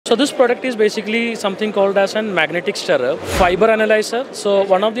So this product is basically something called as a magnetic stirrer, fiber analyzer. So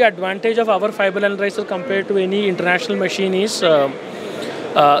one of the advantage of our fiber analyzer compared to any international machine is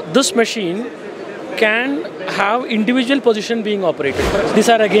this machine can have individual position being operated. These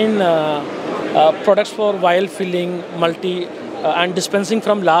are again products for vial filling, multi and dispensing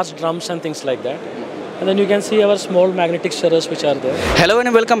from large drums and things like that. And then you can see our small magnetic stirrers which are there. Hello and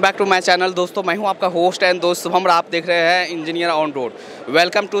welcome back to my channel. दोस्तों मैं हूं आपका host and दोस्त शुभम, आप देख रहे हैं engineer on road.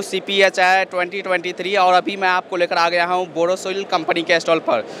 Welcome to CPHI 2023 और अभी मैं आपको लेकर आ गया हूं बोरोसिल कंपनी के स्टॉल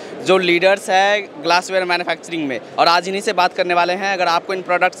पर, जो लीडर्स है ग्लासवेयर मैन्युफैक्चरिंग में, और आज इन्हीं से बात करने वाले हैं। अगर आपको इन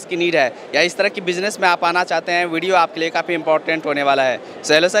प्रोडक्ट्स की नीड है या इस तरह की बिजनेस में आप आना चाहते हैं, वीडियो आपके लिए काफ़ी इंपॉर्टेंट होने वाला है।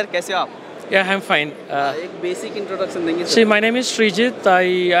 सो हेलो सर, कैसे हो आप? Yeah, I'm fine. एक बेसिक इंट्रोडक्शन देंगे? See, my name is Srijit. I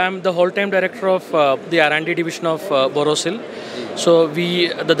am the whole-time director of the R&D division of Borosil. So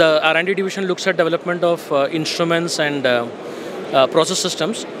the R&D division looks at development of instruments and process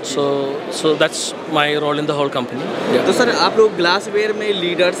systems. So that's my role in the whole company. Yeah. तो sir आप लोग glassware में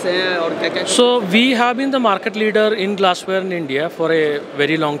leaders हैं और क्या-क्या? So we have been the market leader in glassware in India for a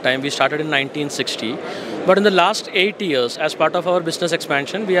very long time. We started in 1960. But in the last 8 years, as part of our business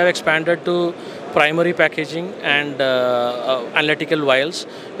expansion, we have expanded to primary packaging and analytical vials.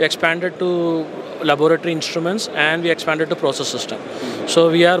 We expanded to laboratory instruments and we expanded to process system. So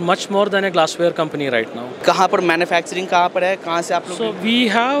we are much more than a glassware company right now. कहाँ पर manufacturing कहाँ पर है, कहाँ से आप लोग? So we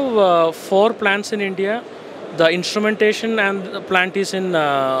have 4 plants in India. The instrumentation and the plant is in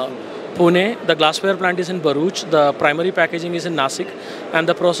Pune, the glassware plant is in Borosil, the primary packaging is in Nasik, and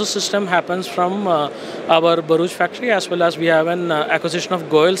the process system happens from our Borosil factory, as well as we have an acquisition of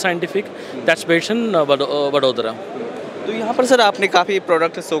Goel Scientific that's based in Vadodara. तो यहाँ पर sir आपने काफ़ी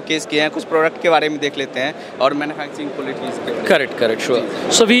product showcase किए हैं, कुछ product के बारे में देख लेते हैं और manufacturing qualities. Correct, sure.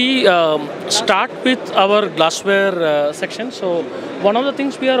 So we start with our glassware section. So one of the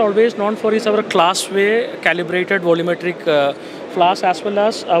things we are always known for is our Glassware calibrated volumetric flask, as well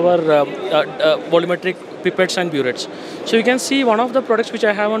as our volumetric pipettes and burettes. So you can see one of the products which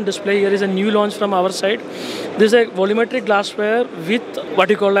I have on display here is a new launch from our side. This is a volumetric glassware with what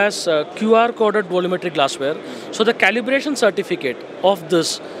you call as QR coded volumetric glassware. So the calibration certificate of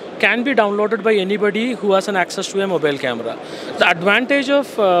this can be downloaded by anybody who has an access to a mobile camera. The advantage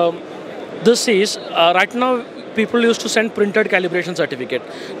of this is right now people used to send printed calibration certificate.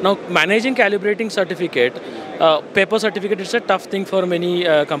 Now managing calibrating certificate, paper certificate, is a tough thing for many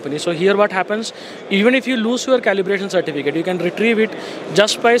companies. So here what happens, even if you lose your calibration certificate, you can retrieve it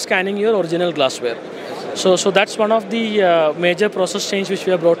just by scanning your original glassware. So that's one of the major process change which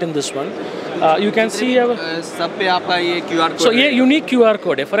we have brought in this one. You can see सब पे आपका ये QR code. So ये unique QR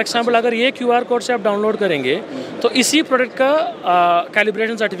code है। For example अगर ये QR code से आप डाउनलोड करेंगे तो इसी प्रोडक्ट का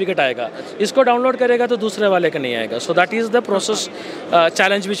कैलिब्रेशन सर्टिफिकेट आएगा, इसको डाउनलोड करेगा तो दूसरे वाले का नहीं आएगा। So that is the process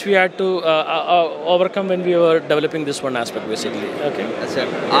challenge which we had to overcome when we were developing this one aspect basically. Okay, अच्छा,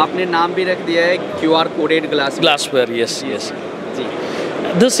 आपने नाम भी रख दिया है QR coded glassware. Yes ji.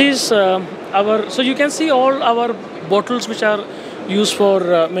 This is our, so you can see all our bottles which are used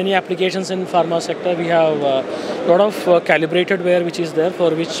for many applications in pharma sector. We have a lot of calibrated ware which is there, for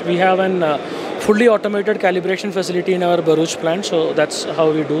which we have an fully automated calibration facility in our Borosil plant. So that's how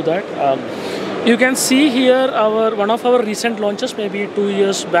we do that. You can see here one of our recent launches, maybe 2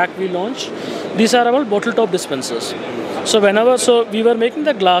 years back we launched. These are our bottle top dispensers. So we were making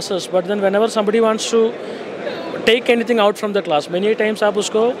the glasses, but then whenever somebody wants to take anything out from the glass, many times आप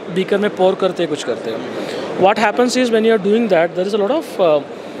उसको beaker में pour करते कुछ करते हो. What happens is when you are doing that, there is a lot of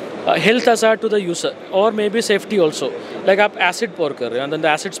health hazard to the user, or maybe safety also. Like आप acid pour कर रहे हो and then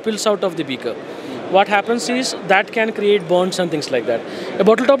the acid spills out of the beaker. What happens is that can create burns and things like that. A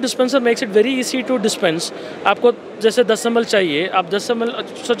bottle top dispenser makes it very easy to dispense. आपको जैसे 10 ml चाहिए, आप 10 ml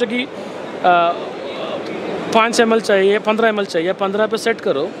सोचो कि 5 ml चाहिए, 15 ml चाहिए, 15 पे set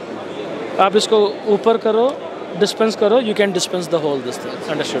करो, आप इसको ऊपर करो, dispense karo, you can dispense the whole this thing.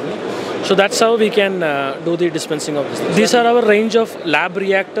 Understood? So that's how we can do the dispensing of this thing. These are our range of lab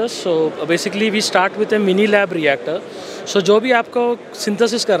reactors. So basically we start with a mini lab reactor. So जो भी आपको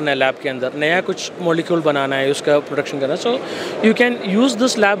synthesis करना है lab के अंदर, नया कुछ molecule बनाना है, उसका production करना है, so you can use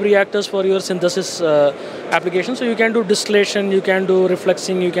this lab reactors for your synthesis application. So you can do distillation, you can do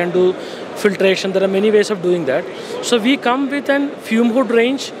refluxing, you can do filtration. There are many ways of doing that. So we come with an fume hood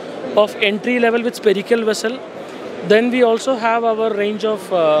range of entry level with spherical vessel. Then we also have our range of,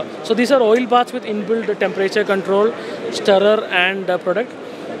 so these are oil baths with inbuilt temperature control, stirrer and product.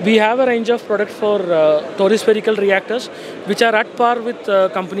 We have a range of product for toruspherical reactors, which are at par with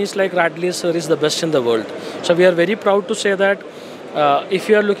companies like Radley is the best in the world. So we are very proud to say that If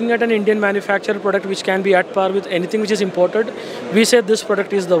you are looking at an Indian manufactured product which can be at par with anything which is imported, we say this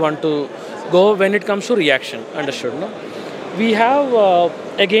product is the one to go when it comes to reaction. Understood? No? We have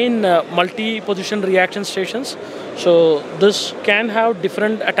again multi-position reaction stations. So this can have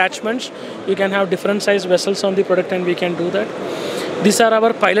different attachments. You can have different size vessels on the product, and we can do that. These are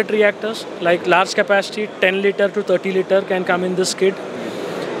our pilot reactors, like large capacity, 10 liter to 30 liter can come in this kit.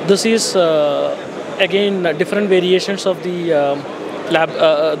 This is again different variations of the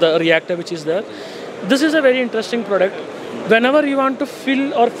the reactor which is there. This is a very interesting product. Whenever you want to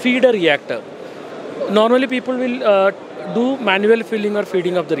fill or feed a reactor, normally people will do manual filling or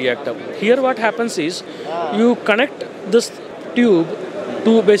feeding of the reactor. Here what happens is, you connect this tube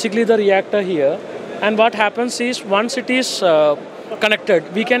to basically the reactor here, and what happens is, once it is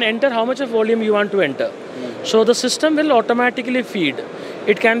connected, we can enter how much of volume you want to enter. So the system will automatically feed.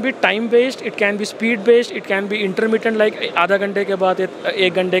 It can be time based, it can be speed based, it can be intermittent, like आधा घंटे के बाद,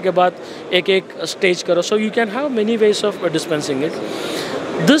 एक घंटे के बाद एक stage करो. So you can have many ways of dispensing it.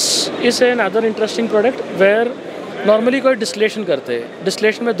 This is another interesting product where normally कोई distillation करते हैं.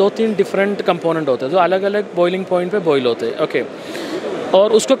 Distillation में 2-3 different component होते हैं जो अलग अलग boiling point पे boil होते हैं. Okay.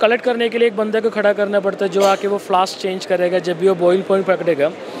 और उसको कलेक्ट करने के लिए एक बंदे को खड़ा करना पड़ता है जो आके वो फ्लास्क चेंज करेगा जब भी वो boil point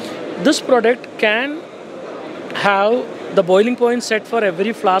पकड़ेगा. This product can have the boiling point set for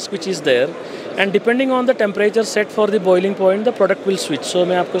every flask which is there, and depending on the temperature set for the boiling point, the product will switch. So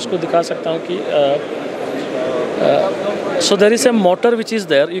मैं आपको इसको दिखा सकता हूँ कि so there is a motor which is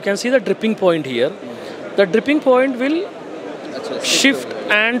there. You can see the dripping point here. The dripping point will shift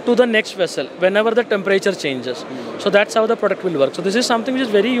and to the next vessel whenever the temperature changes. So that's how the product will work. So this is something which is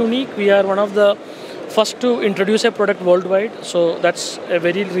very unique. We are one of the first to introduce a product worldwide. So that's a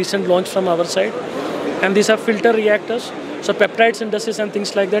very recent launch from our side. And these are filter reactors. So peptides industries and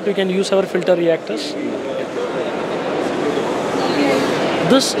things like that, we can use our filter reactors.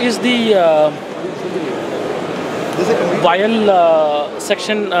 This is the vial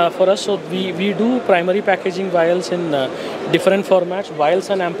section for us. So we do primary packaging vials in different formats,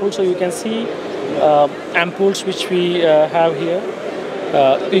 vials and ampoules. So you can see ampoules which we have here.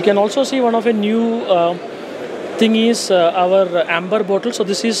 You can also see one of a new thing is our amber bottle. So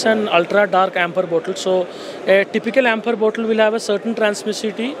this is an ultra dark amber bottle. So a typical amber bottle will have a certain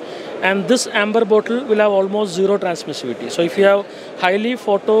transmissivity, and this amber bottle will have almost zero transmissivity. So if you have highly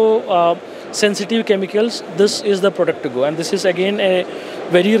photo sensitive chemicals, this is the product to go. And this is again a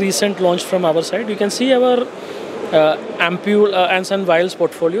very recent launch from our side. You can see our ampule and some vials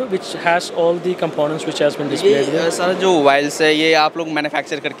portfolio which has all the components which has been displayed. Sir जो vials है ये आप लोग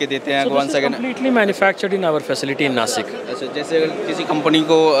manufacture करके देते हैं? So this is completely manufactured in our facility in Nasik. अच्छा, जैसे अगर किसी कंपनी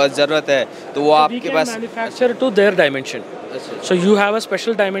को ज़रूरत है तो वो आपके पास manufacture to their dimension. So you have a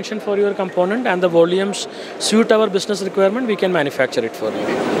special dimension for your component, and the volumes suit our business requirement, we can manufacture it for you.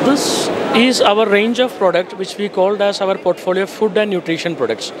 This is our range of product which we called as our portfolio food and nutrition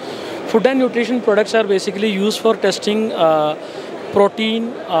products. Food and nutrition products are basically used for testing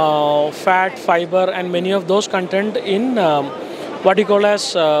protein, fat, fiber, and many of those content in what you call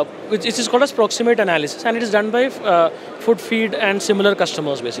as it is called as proximate analysis, and it is done by food feed and similar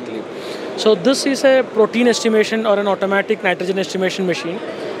customers basically. So this is a protein estimation or an automatic nitrogen estimation machine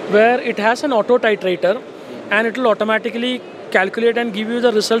where it has an auto titrator, and it will automatically calculate and give you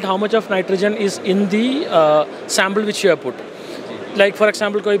the result how much of nitrogen is in the sample which you have put. Like for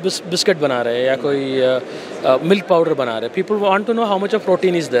example, कोई biscuit बना रहे हैं या कोई milk powder बना रहे हैं. People want to know how much of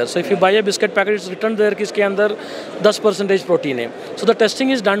protein is there. So if you buy a biscuit packet, it's written there कि इसके अंदर 10% protein है. So the testing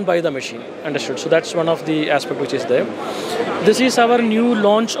is done by the machine. Understood? So that's one of the aspect which is there. This is our new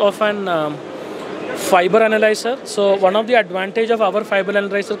launch of an fiber analyzer. So one of the advantage of our fiber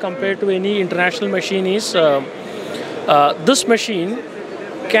analyzer compared to any international machine is this machine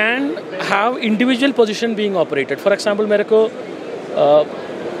can have individual position being operated. For example, मेरे को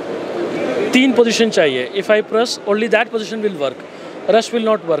 3 position चाहिए. If I press, only that position will work. Rest will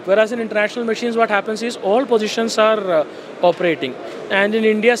not work. Whereas in international machines, what happens is all positions are operating. And in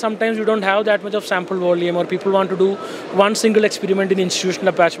India, sometimes you don't have that much of sample volume, or people want to do one single experiment in institutional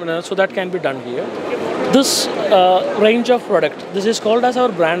attachment, so that can be done here. This range of product, this is called as our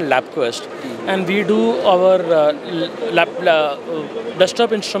brand LabQuest, and we do our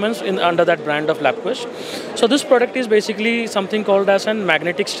desktop instruments under that brand of LabQuest. So this product is basically something called as a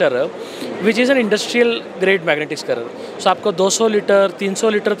magnetic stirrer, which is an industrial grade magnetic stirrer. So आपको 200 litre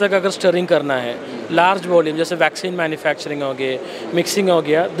 300 litre तक अगर stirring करना है, large volume जैसे vaccine manufacturing हो गए, mixing हो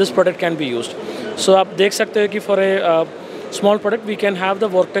गया, this product can be used. So आप देख सकते हो कि for a small product we can have the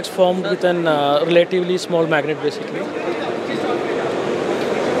vortex formed with an relatively small magnet basically.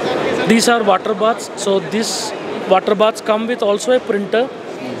 These are water baths. So this water baths come with also a printer.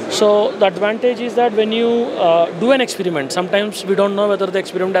 So the advantage is that when you do an experiment, sometimes we don't know whether the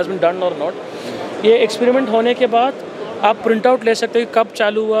experiment has been done or not. ये experiment होने के बाद आप print out ले सकते हो कि कब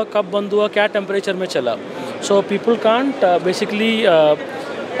चालू हुआ, कब बंद हुआ, क्या टेम्परेचर में चला. So people can't basically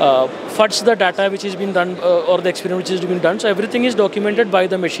fudge the data which has been done or the experiment which has been done. So everything is documented by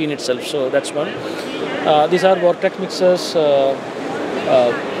the machine itself. So that's one. These are vortex mixers,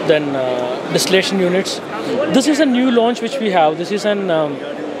 then distillation units. This is a new launch which we have. This is an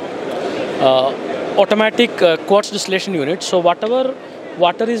automatic quartz distillation unit. So whatever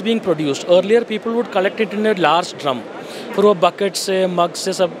water is being produced, earlier people would collect it in a large drum. फिर वो bucket से मग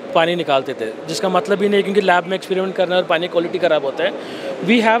से सब पानी निकालते थे, जिसका मतलब ही नहीं क्योंकि लैब में एक्सपेरिमेंट करना और पानी क्वालिटी खराब होता है.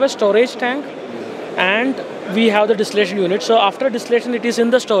 We have a storage tank and we have the distillation unit. So after distillation it is in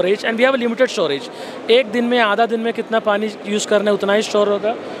the storage and we have a limited storage. एक दिन में आधा दिन में कितना पानी यूज़ करना है उतना ही स्टोर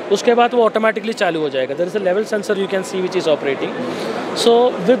होगा, उसके बाद वो ऑटोमेटिकली चालू हो जाएगा. There is a level sensor you can see which is operating. So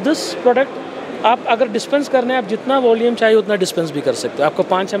with this product आप अगर डिस्पेंस करना है, आप जितना वॉल्यूम चाहिए उतना डिस्पेंस भी कर सकते हो. आपको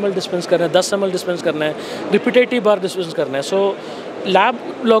 5 ml डिस्पेंस करना है, 10 ml डिस्पेंस करना है, रिपीटेटिव बार डिस्पेंस करना है. सो लैब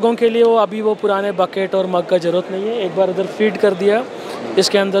लोगों के लिए वो अभी वो पुराने बकेट और मग का ज़रूरत नहीं है. एक बार इधर फीड कर दिया,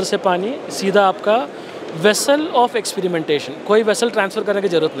 इसके अंदर से पानी सीधा आपका वेसल ऑफ एक्सपेरिमेंटेशन, कोई वेसल ट्रांसफ़र करने की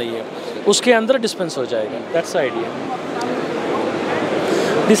ज़रूरत नहीं है, उसके अंदर डिस्पेंस हो जाएगा. That's the idea.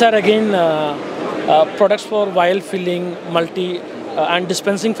 This are again products for vial filling, multi and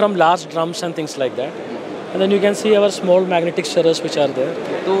dispensing from large drums and things like that. And then you can see our small magnetic stirrers which are there.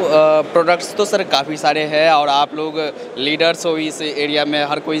 तो products तो sir काफ़ी सारे हैं और आप लोग leaders हो इस एरिया में,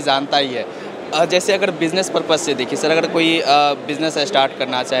 हर कोई जानता ही है. जैसे अगर बिज़नेस पर्पज़ से देखिए सर, अगर कोई बिज़नेस स्टार्ट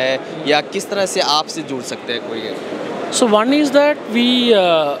करना चाहे या किस तरह से आपसे जुड़ सकते हैं कोई? So one is that we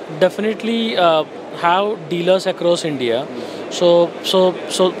definitely have dealers across India. So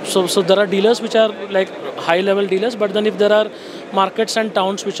there are dealers which are like high level dealers, but then if there are markets and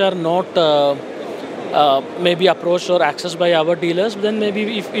towns which are not maybe approached or accessed by our dealers, then maybe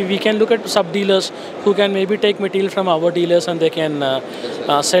if we can look at sub dealers who can maybe take material from our dealers and they can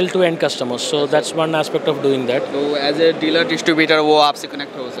sell to end customers. So that's one aspect of doing that. तो as a dealer distributor वो आपसे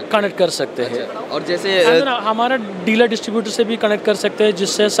connect हो सकते हैं? Connect कर सकते हैं. और जैसे हमारा डीलर डिस्ट्रीब्यूटर से भी कनेक्ट कर सकते हैं,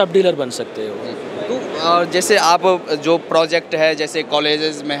 जिससे सब डीलर बन सकते हो. तो जैसे आप जो प्रोजेक्ट है जैसे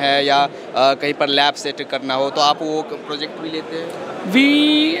कॉलेजेस में है या कहीं पर लैब सेट करना हो तो आप वो प्रोजेक्ट भी लेते हैं?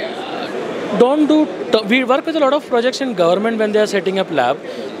 We work with a lot of projects in government when they are setting up lab,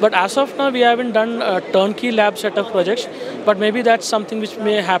 but as of now we haven't done turnkey lab setup projects, but maybe that's something which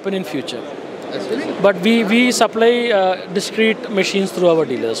may happen in future. But we supply discrete machines through our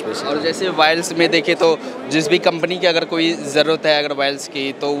dealers basically. और जैसे vials में देखें तो जिस भी company की अगर कोई ज़रूरत है अगर वायल्स की,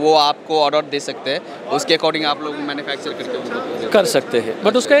 तो वो आपको ऑर्डर दे सकते हैं, उसके अकॉर्डिंग आप लोग मैन्युफैक्चर करके उनको कर सकते हैं.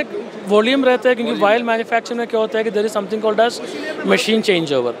 बट उसका एक वॉल्यूम रहता है, क्योंकि वायल मैन्युफैक्चर में क्या होता है कि there is something called as machine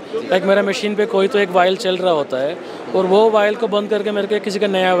change over. Like मेरा मशीन पे कोई तो एक वायल चल रहा होता है और वो वायल को बंद करके मेरे को किसी का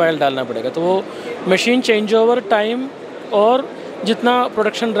नया वायल डालना पड़ेगा. तो वो मशीन चेंज ओवर टाइम और जितना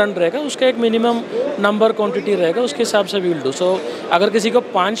प्रोडक्शन रन रहेगा उसका एक मिनिमम नंबर क्वांटिटी रहेगा, उसके हिसाब से वी विल डू. सो अगर किसी को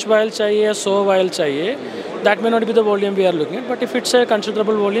 5 वायल चाहिए या 100 वायल चाहिए, that may not be the volume we are looking at, but if it's a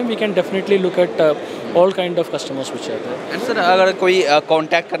considerable volume we can definitely look at all kind of customers which are there. And sir, अगर कोई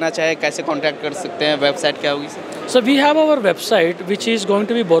contact करना चाहे कैसे contact कर सकते हैं? Website क्या होगी sir? So we have our website which is going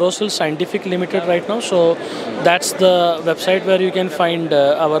to be Borosil Scientific Limited right now. So that's the website where you can find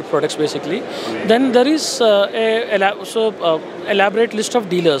our products basically. Then there is elaborate list of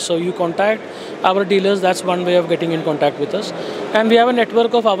dealers. So you contact our dealers. That's one way of getting in contact with us. And we have a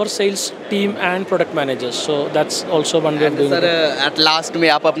network of our sales team and product managers. So that's also one way of doing it. Sir at last में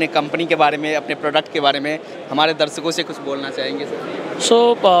आप अपने company के बारे में, अपने product के बारे में हमारे दर्शकों से कुछ बोलना चाहेंगे sir? So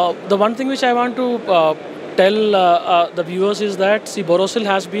the one thing which I want to tell the viewers is that Borosil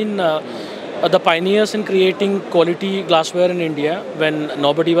has been the pioneers in creating quality glassware in India when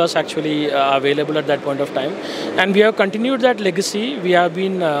nobody was actually available at that point of time, and we have continued that legacy. We have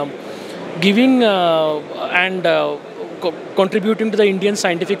been giving and contributing to the Indian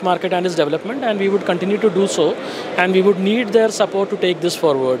scientific market and its development, and we would continue to do so, and we would need their support to take this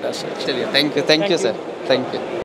forward as such. चलिए, thank you sir, thank you.